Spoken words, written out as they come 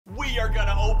we are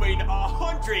gonna open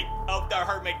 100 of the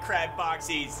hermit crab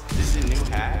boxes. This is a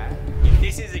new hack. If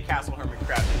this is a castle hermit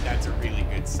crab, then that's a really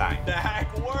good sign. The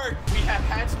hack worked. We have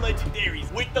hatched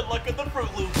legendaries with the luck of the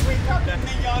Fruit Loops. We got the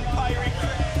neon pirate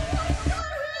crab.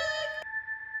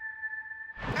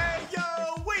 Hey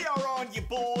yo, we are on your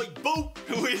boy Boop,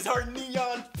 who is our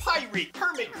neon pirate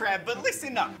hermit crab. But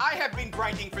listen up, I have been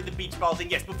grinding for the beach balls,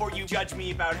 and yes, before you judge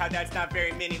me about how that's not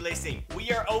very many, listen,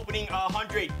 we are opening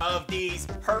 100 of these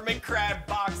hermit crab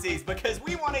boxes because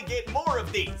we want to get more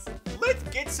of these. Let's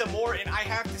get some more, and I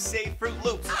have to say, Fruit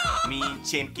Loops, me and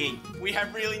Chimkin, we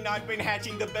have really not been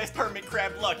hatching the best hermit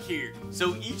crab luck here.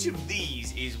 So each of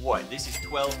these is what? This is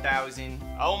 12,000.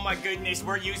 Oh my goodness,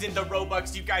 we're using the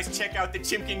Robux. You guys check out the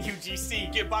Chimkin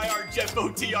UGC. Get by our Jeffo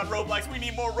T on Roblox. We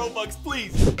need more Robux,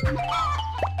 please.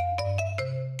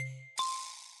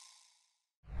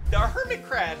 The hermit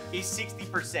crab is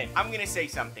 60%. I'm gonna say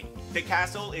something. The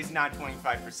castle is not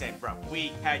 25%, bro.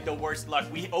 We had the worst luck.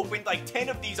 We opened like 10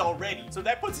 of these already. So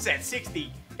that puts us at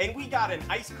 60. And we got an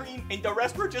ice cream, and the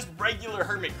rest were just regular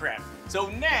hermit crab. So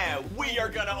now we are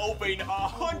gonna open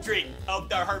 100 of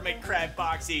the hermit crab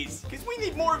boxes, because we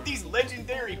need more of these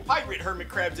legendary pirate hermit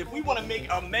crabs if we want to make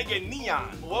a mega neon.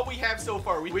 What we have so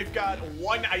far, we've got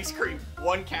 1 ice cream,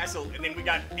 1 castle, and then we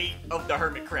got 8 of the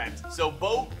hermit crabs. So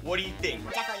Boat, what do you think?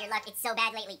 Jeffo, your luck, it's so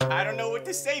bad lately. I don't know what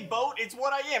to say, Boat. It's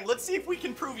what I am. Let's see if we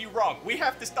can prove you wrong. We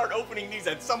have to start opening these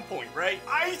at some point, right?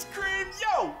 Ice cream,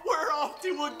 yo, we're off to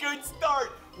a good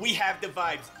start. We have the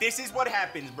vibes. This is what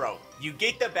happens, bro. You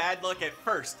get the bad luck at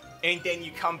first, and then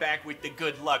you come back with the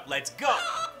good luck. Let's go.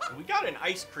 We got an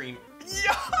ice cream.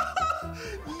 Yeah!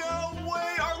 No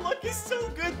way! Our luck is so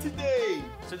good today.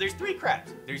 So there's 3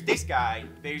 crabs. There's this guy.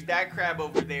 There's that crab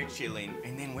over there chilling.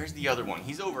 And then where's the other one?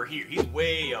 He's over here. He's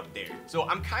way up there. So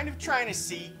I'm kind of trying to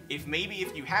see if maybe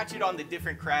if you hatch it on the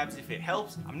different crabs, if it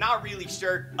helps. I'm not really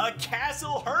sure. A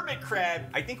castle hermit crab.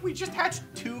 I think we just hatched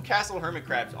 2 castle hermit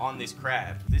crabs on this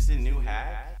crab. This is a new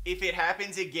hack. If it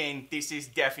happens again, this is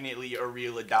definitely a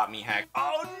real adopt me hack.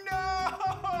 Oh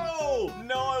no!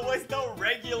 No, it was the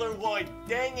regular one.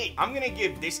 Dang it. I'm gonna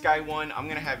give this guy one. I'm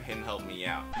gonna have him help me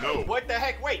out. No. What the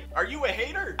heck? Wait, are you a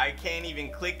hater? I can't even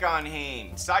click on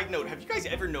him. Side note, have you guys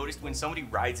ever noticed when somebody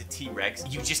rides a T-Rex,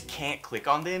 you just can't click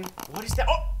on them? What is that?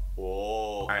 Oh! Oh,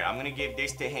 all right, I'm gonna give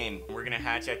this to him. We're gonna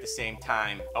hatch at the same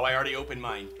time. Oh, I already opened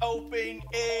mine. Open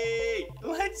it.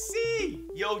 Let's see.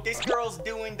 Yo, this girl's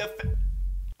doing the...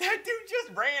 That dude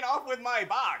just ran off with my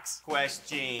box.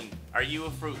 Question, are you a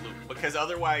Fruit Loop? Because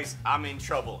otherwise, I'm in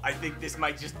trouble. I think this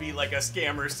might just be like a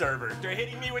scammer server. They're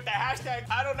hitting me with the hashtag.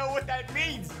 I don't know what that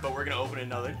means. But we're gonna open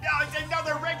another. No, it's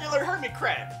another regular hermit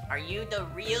crab. Are you the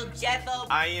real Jeffo?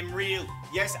 I am real.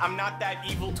 Yes, I'm not that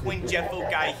evil twin Jeffo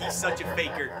guy. He's such a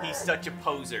faker. He's such a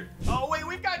poser. Oh, wait,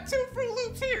 we've got 2 Fruit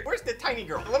Loops here. Where's the tiny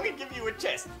girl? Let me give you a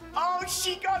chest. Oh,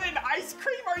 she got an ice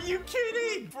cream? Are you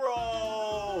kidding?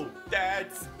 Bro,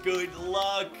 that's good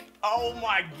luck. Oh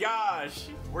my gosh.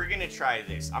 We're gonna try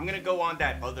this. I'm gonna go on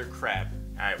that other crab.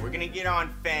 All right, we're gonna get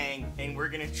on Fang, and we're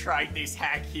gonna try this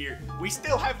hack here. We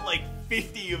still have like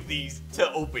 50 of these to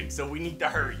open, so we need to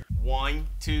hurry. 1,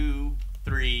 2,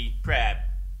 3, crab.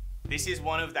 This is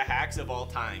one of the hacks of all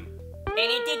time. And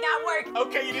it did not work.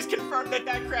 Okay, you just confirmed that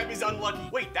that crab is unlucky.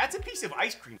 Wait, that's a piece of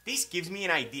ice cream. This gives me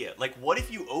an idea. Like, what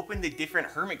if you open the different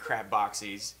hermit crab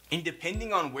boxes, and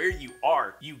depending on where you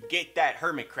are, you get that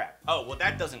hermit crab? Oh, well,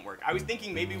 that doesn't work. I was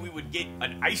thinking maybe we would get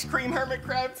an ice cream hermit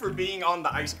crab for being on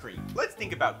the ice cream. Let's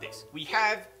think about this. We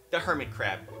have the hermit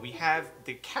crab, we have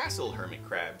the castle hermit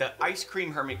crab, the ice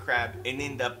cream hermit crab, and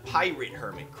then the pirate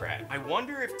hermit crab. I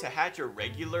wonder if to hatch a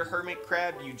regular hermit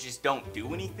crab, you just don't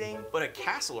do anything, but a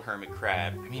castle hermit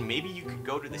crab, I mean, maybe you could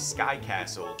go to the sky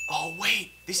castle. Oh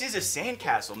wait, this is a sand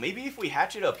castle. Maybe if we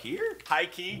hatch it up here? High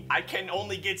key, I can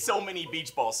only get so many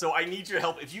beach balls, so I need your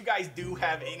help. If you guys do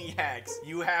have any hacks,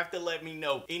 you have to let me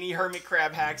know. Any hermit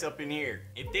crab hacks up in here.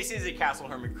 If this is a castle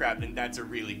hermit crab, then that's a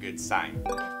really good sign.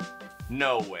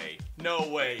 No way. No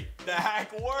way. The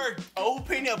hack worked.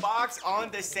 Open a box on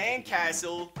the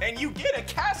sandcastle and you get a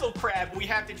castle crab. We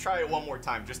have to try it one more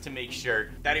time just to make sure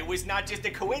that it was not just a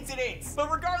coincidence.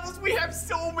 But regardless, we have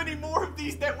so many more of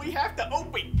these that we have to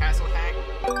open. Castle hack.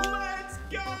 Let's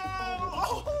go.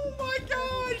 Oh my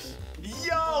gosh.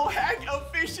 Yo, hack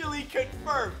officially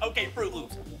confirmed. Okay, Fruit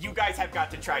Loops, you guys have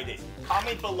got to try this.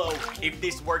 Comment below if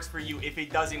this works for you. If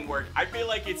it doesn't work, I feel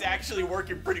like it's actually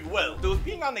working pretty well. So if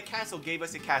being on the castle gave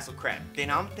us a castle crab,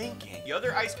 then I'm thinking the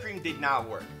other ice cream did not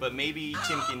work. But maybe,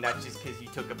 Chimkin, that's just because you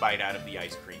took a bite out of the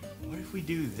ice cream. What if we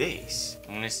do this?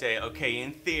 I'm gonna say, okay,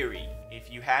 in theory, If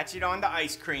you hatch it on the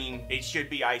ice cream, it should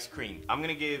be ice cream. I'm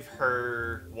gonna give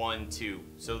her 1 too,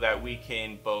 so that we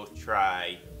can both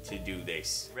try to do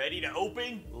this. Ready to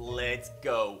open? Let's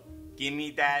go. Give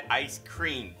me that ice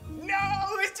cream. No,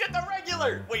 it's just a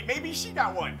regular. Wait, maybe she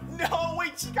got one. No,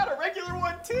 wait, she got a regular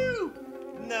one too.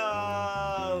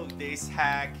 No, this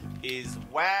hack is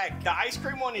whack. The ice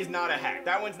cream one is not a hack.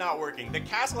 That one's not working. The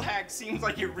castle hack seems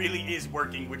like it really is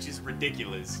working, which is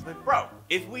ridiculous. But bro,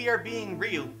 if we are being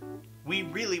real, we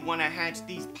really want to hatch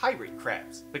these pirate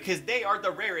crabs because they are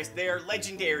the rarest. They are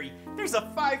legendary. There's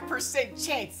a 5%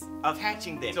 chance of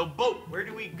hatching them. So boat, where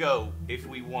do we go if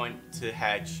we want to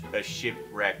hatch a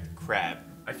shipwrecked crab?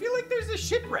 I feel like there's a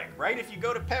shipwreck, right? If you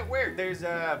go to Petware, there's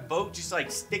a boat just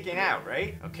like sticking out,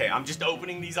 right? Okay, I'm just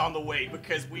opening these on the way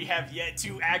because we have yet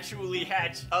to actually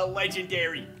hatch a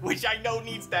legendary, which I know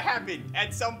needs to happen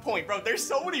at some point, bro. There's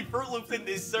so many Fruit Loops in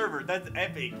this server. That's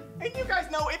epic. And you guys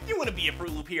know, if you want to be a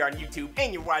Fruit Loop here on YouTube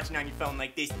and you're watching on your phone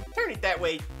like this, turn it that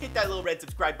way, hit that little red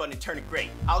subscribe button and turn it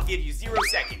gray. I'll give you 0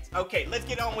 seconds. Okay, let's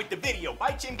get on with the video.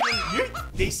 Bye, champion.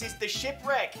 This is the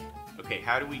shipwreck. Okay,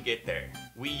 how do we get there?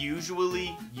 We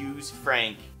usually use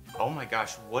Frank. Oh my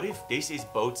gosh, what if this is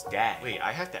Boat's dad? Wait,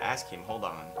 I have to ask him, hold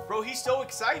on. Bro, he's so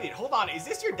excited. Hold on, is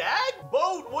this your dad?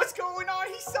 Boat, what's going on?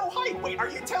 He's so hyped. Wait, are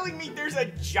you telling me there's a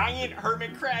giant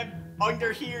hermit crab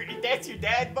under here? That's your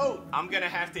dad, Boat? I'm gonna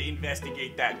have to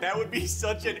investigate that. That would be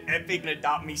such an epic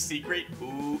adopt me secret.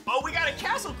 Ooh. Oh, we got a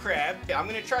castle crab. Yeah, I'm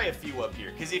gonna try a few up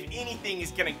here, because if anything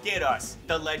is gonna get us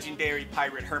the legendary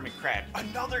pirate hermit crab.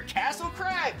 Another castle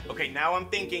crab. Okay, now I'm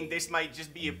thinking this might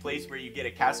just be a place where you get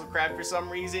a castle crab for some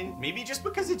reason. Maybe just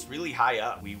because it's really high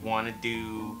up. We want to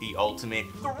do the ultimate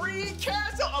 3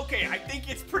 castle. Okay, I think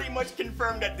it's pretty much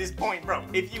confirmed at this point, bro.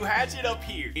 If you hatch it up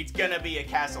here, it's gonna be a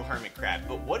castle hermit crab.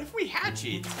 But what if we hatch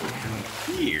it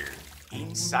down here?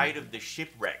 Inside of the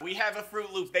shipwreck. We have a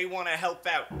Fruit Loop. They want to help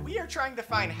out. We are trying to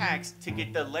find hacks to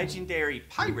get the legendary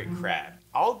pirate crab.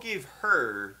 I'll give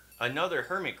her another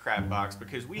hermit crab box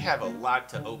because we have a lot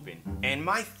to open. And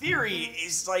my theory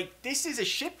is like, this is a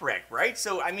shipwreck, right?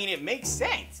 So, I mean, it makes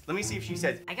sense. Let me see if she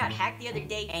says, I got hacked the other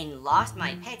day and lost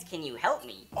my pets. Can you help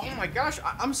me? oh my gosh,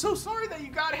 I'm so sorry that you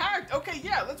got hacked. Okay,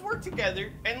 yeah, let's work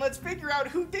together and let's figure out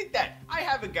who did that. I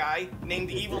have a guy named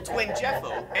the evil twin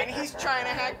Jeffo, and he's trying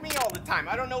to hack me all the time.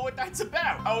 I don't know what that's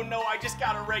about. Oh no, I just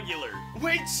got a regular.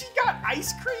 Wait, she got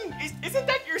ice cream? Isn't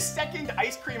that your second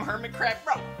ice cream hermit crab?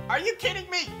 Bro, are you kidding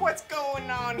me? What's going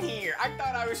on here? I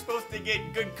thought I was supposed to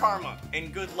get good karma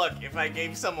and good luck if I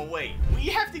gave some away. We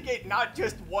have to get not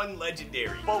just 1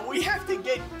 legendary, but we have to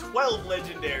get 12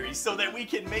 legendaries so that we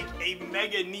can make a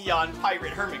mega neon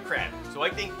pirate hermit crab. So I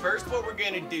think first what we're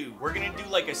gonna do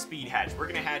like a speed hatch. We're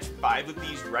gonna hatch 5 of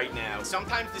these right now.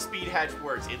 Sometimes the speed hatch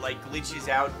works. It like glitches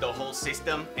out the whole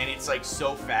system and it's like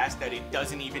so fast that it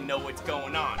doesn't even know what's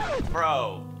going on.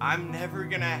 Bro, I'm never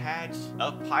gonna hatch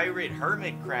a pirate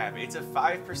hermit crab. It's a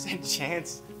 5%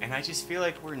 chance, and I just feel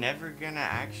like we're never gonna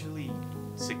actually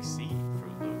succeed.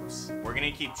 Fruit Loops. We're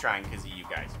gonna keep trying because of you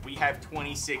guys. We have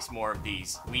 26 more of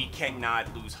these. We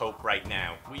cannot lose hope right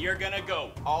now. We are gonna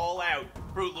go all out.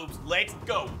 Fruit Loops, let's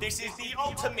go. This is the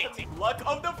ultimate luck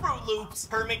of the Fruit Loops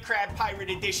Hermit Crab Pirate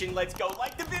Edition. Let's go.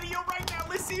 Like the video right now.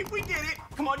 Let's see if we get it.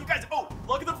 Come on, you guys. Oh,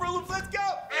 luck of the Fruit Loops. Let's go.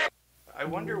 I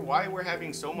wonder why we're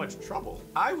having so much trouble.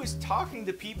 I was talking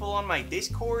to people on my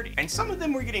Discord, and some of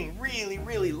them were getting really,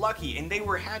 really lucky, and they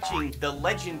were hatching the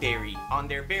legendary on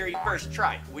their very first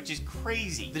try, which is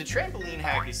crazy. The trampoline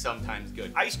hack is sometimes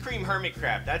good. Ice cream hermit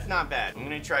crab, that's not bad. I'm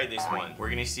gonna try this one. We're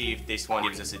gonna see if this one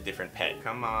gives us a different pet.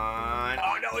 Come on.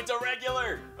 Oh no, it's a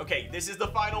regular. Okay, this is the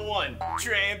final one.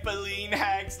 Trampoline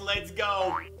hacks, let's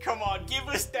go. Come on, give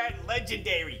us that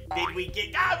legendary. Did we get,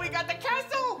 we got the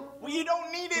castle. We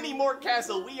don't need any more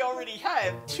castle. We already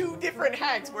have 2 different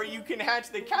hacks where you can hatch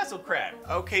the castle crab.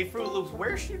 Okay, Fruit Loops,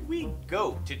 where should we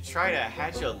go to try to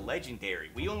hatch a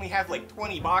legendary? We only have like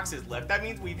 20 boxes left. That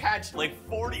means we've hatched like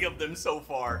 40 of them so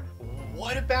far.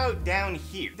 What about down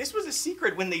here? This was a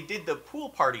secret when they did the pool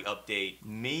party update.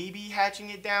 Maybe hatching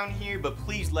it down here, but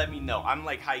please let me know. I'm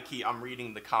like high-key, I'm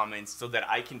reading the comments so that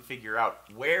I can figure out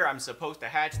where I'm supposed to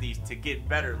hatch these to get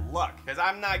better luck. Because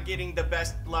I'm not getting the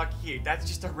best luck here. That's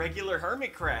just a regular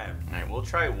hermit crab. All right, we'll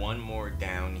try one more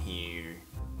down here.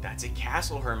 That's a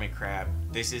castle hermit crab.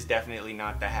 This is definitely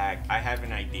not the hack. I have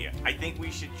an idea. I think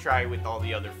we should try with all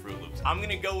the other Fruit Loops. I'm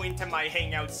gonna go into my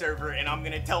Hangout server and I'm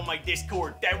gonna tell my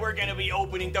Discord that we're gonna be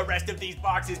opening the rest of these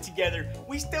boxes together.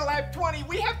 We still have 20.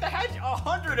 We have to hatch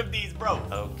 100 of these, bro.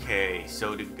 Okay,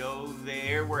 so to go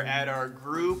there, we're at our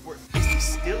group. Is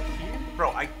he still here?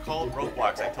 Bro, I called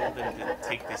Roblox. I told them to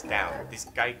take this down. This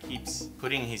guy keeps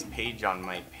putting his page on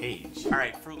my page. All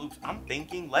right, Fruit Loops, I'm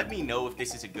thinking, let me know if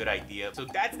this is a good idea. So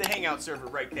that's the hangout server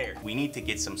right there. We need to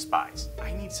get some spies.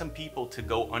 I need some people to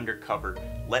go undercover.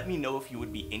 Let me know if you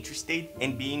would be interested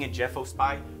in being a Jeffo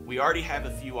spy. We already have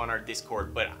a few on our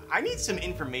Discord, but I need some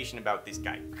information about this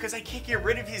guy because I can't get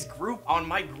rid of his group on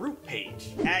my group page.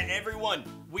 And everyone,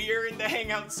 we are in the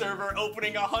hangout server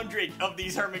opening 100 of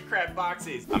these hermit crab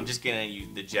boxes. I'm just gonna use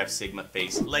the Jeff Sigma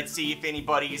face. Let's see if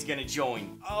anybody is gonna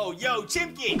join. Oh, yo,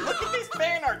 Chipkin, look at this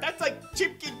fan art. That's like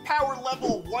Chipkin power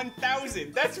level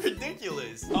 1000. That's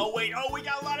ridiculous. Oh, wait, oh, we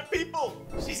got a lot of people.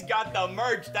 She's got the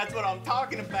merch. That's what I'm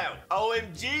talking about.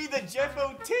 OMG, the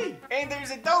Jeffo T. And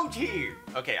there's a Doge here.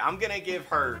 Okay, I'm gonna give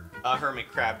her a hermit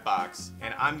crab box,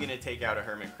 and I'm gonna take out a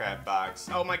hermit crab box.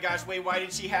 Oh my gosh, wait, why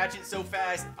did she hatch it so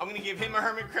fast? I'm gonna give him a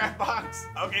hermit crab box.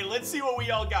 Okay, let's see what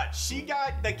we all got. She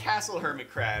got the castle hermit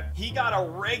crab. He got a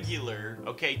regular.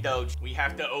 Okay, Doge, we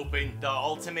have to open the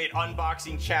ultimate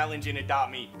unboxing challenge and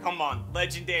adopt me. Come on,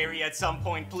 legendary at some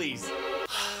point, please.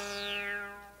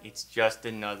 It's just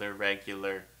another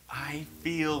regular. I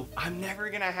feel I'm never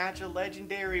gonna hatch a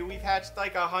legendary. We've hatched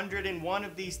like 101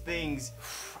 of these things.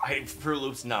 Fruit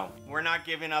Loops, no. We're not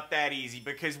giving up that easy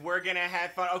because we're gonna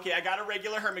have fun. Okay, I got a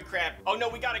regular hermit crab. Oh no,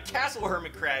 we got a castle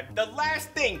hermit crab. The last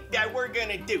thing that we're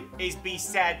gonna do is be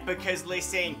sad because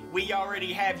listen, we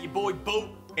already have your boy Boat.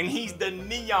 And he's the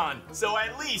neon. So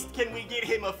at least can we get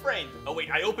him a friend? Oh wait,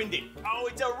 I opened it. Oh,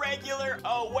 it's a regular.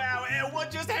 Oh wow, and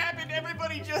what just happened?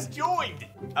 Everybody just joined.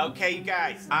 Okay, you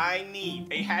guys, I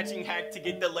need a hatching hack to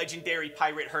get the legendary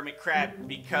pirate hermit crab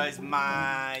because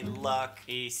my luck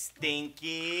is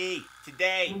stinky.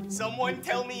 Today, someone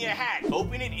tell me a hack.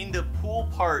 Open it in the pool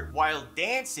part while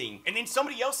dancing. And then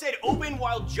somebody else said open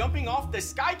while jumping off the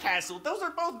sky castle. Those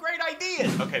are both great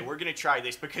ideas. Okay, we're gonna try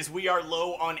this because we are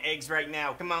low on eggs right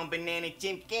now. Come on, Banana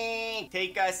Chipkin.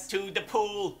 Take us to the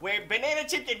pool. Where, Banana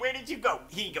Chipkin, where did you go?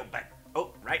 Here you go, back.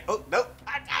 Oh, right. Oh, no.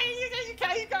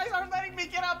 You guys aren't letting me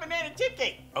get up Banana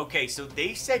Chipkin. Okay, so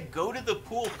they said go to the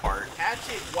pool part, hatch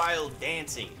it while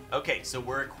dancing. Okay, so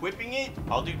we're equipping it.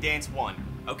 I'll do dance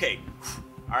 1. Okay.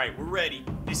 All right, we're ready.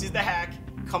 This is the hack.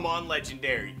 Come on,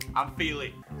 legendary. I'm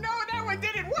feeling. No, that one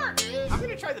didn't work. I'm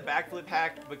gonna try the backflip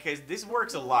hack because this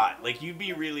works a lot. Like, you'd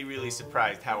be really, really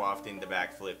surprised how often the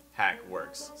backflip hack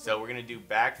works. So we're gonna do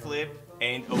backflip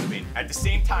and open. At the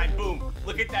same time, boom.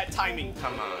 Look at that timing.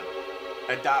 Come on.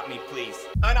 Adopt me, please.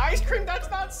 An ice cream, that's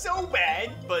not so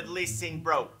bad. But listen,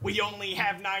 bro, we only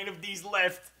have 9 of these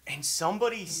left. And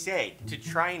somebody said to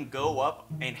try and go up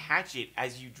and hatch it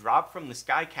as you drop from the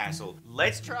sky castle.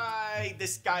 Let's try the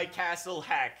sky castle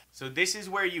hack. So this is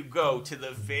where you go to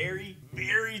the very,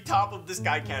 very top of the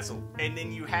sky castle. And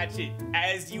then you hatch it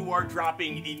as you are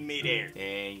dropping in midair.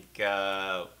 There you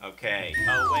go. Okay.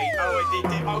 Oh, wait. Oh, it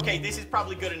did. Okay, this is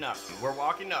probably good enough. We're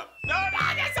walking up. No,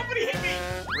 somebody hit me.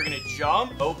 We're gonna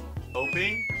jump. Oh,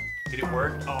 open. Did it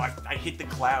work? Oh, I hit the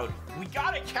cloud. We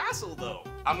got a castle, though.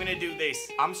 I'm gonna do this.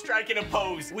 I'm striking a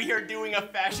pose. We are doing a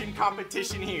fashion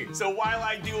competition here. So while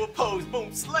I do a pose,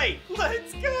 boom, slay.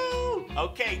 Let's go.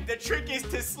 Okay, the trick is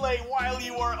to slay while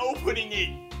you are opening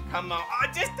it. Come on. Oh,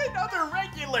 just another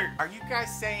regular. Are you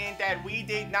guys saying that we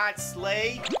did not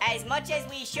slay? As much as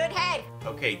we should have.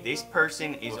 Okay, this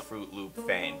person is a Fruit Loop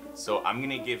fan. So I'm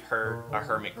gonna give her a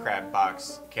hermit crab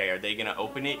box. Okay, are they gonna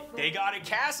open it? They got a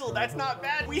castle. That's not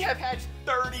bad. We have hatched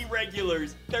 30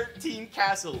 regulars, 13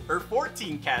 castle, or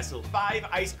 14 castle, 5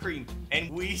 ice cream, and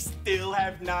we still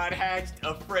have not hatched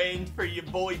a friend for your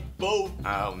boy Boat.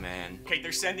 Oh man. Okay,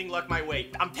 they're sending luck my way.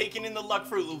 I'm taking in the luck,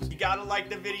 Fruit Loops. You gotta like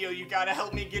the video. You gotta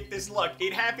help me get this luck.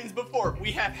 It happens before.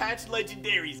 We have hatched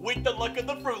legendaries with the luck of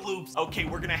the Fruit Loops. Okay,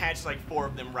 we're gonna hatch like 4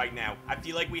 of them right now. I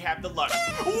feel like we have the luck.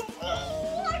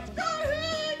 Oh, let's go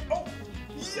ahead. Oh,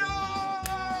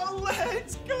 yo,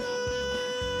 let's go.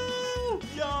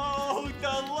 Yo,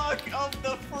 the luck of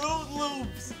the Fruit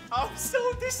Loops. I'm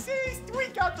so deceased. We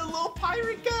got the little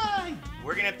pirate guy.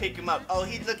 We're gonna pick him up. Oh,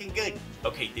 he's looking good.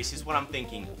 Okay, this is what I'm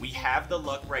thinking. We have the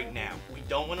luck right now. We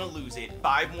don't want to lose it.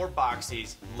 5 more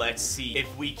boxes. Let's see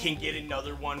if we can get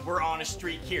another one. We're on a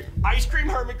streak here. Ice cream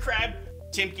hermit crab.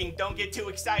 Chipkin, don't get too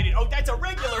excited. Oh, that's a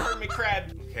regular hermit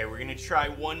crab. Okay, we're gonna try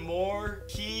one more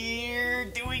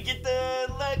here. Do we get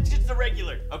just the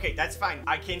regular? Okay, that's fine.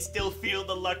 I can still feel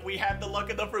the luck. We have the luck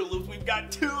of the Fruit Loops. We've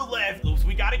got 2 left. Loops,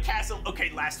 we got a castle.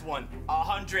 Okay, last one.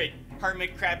 100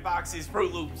 hermit crab boxes,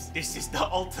 Fruit Loops. This is the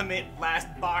ultimate last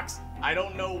box. I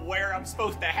don't know where I'm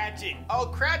supposed to hatch it.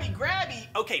 Oh, Krabby Grabby.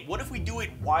 Okay, what if we do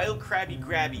it while Krabby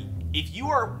Grabby? If you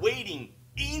are waiting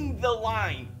in the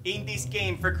line in this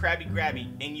game for Krabby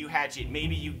Grabby and you hatch it,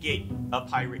 maybe you get a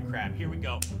pirate crab. Here we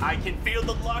go. I can feel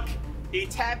the luck.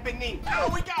 It's happening.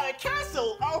 Oh, we got a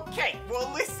castle. Okay,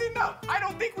 well, listen up. I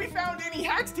don't think we found any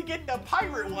hacks to get the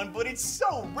pirate one, but it's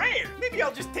so rare. Maybe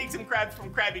I'll just take some crabs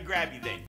from Krabby Grabby then.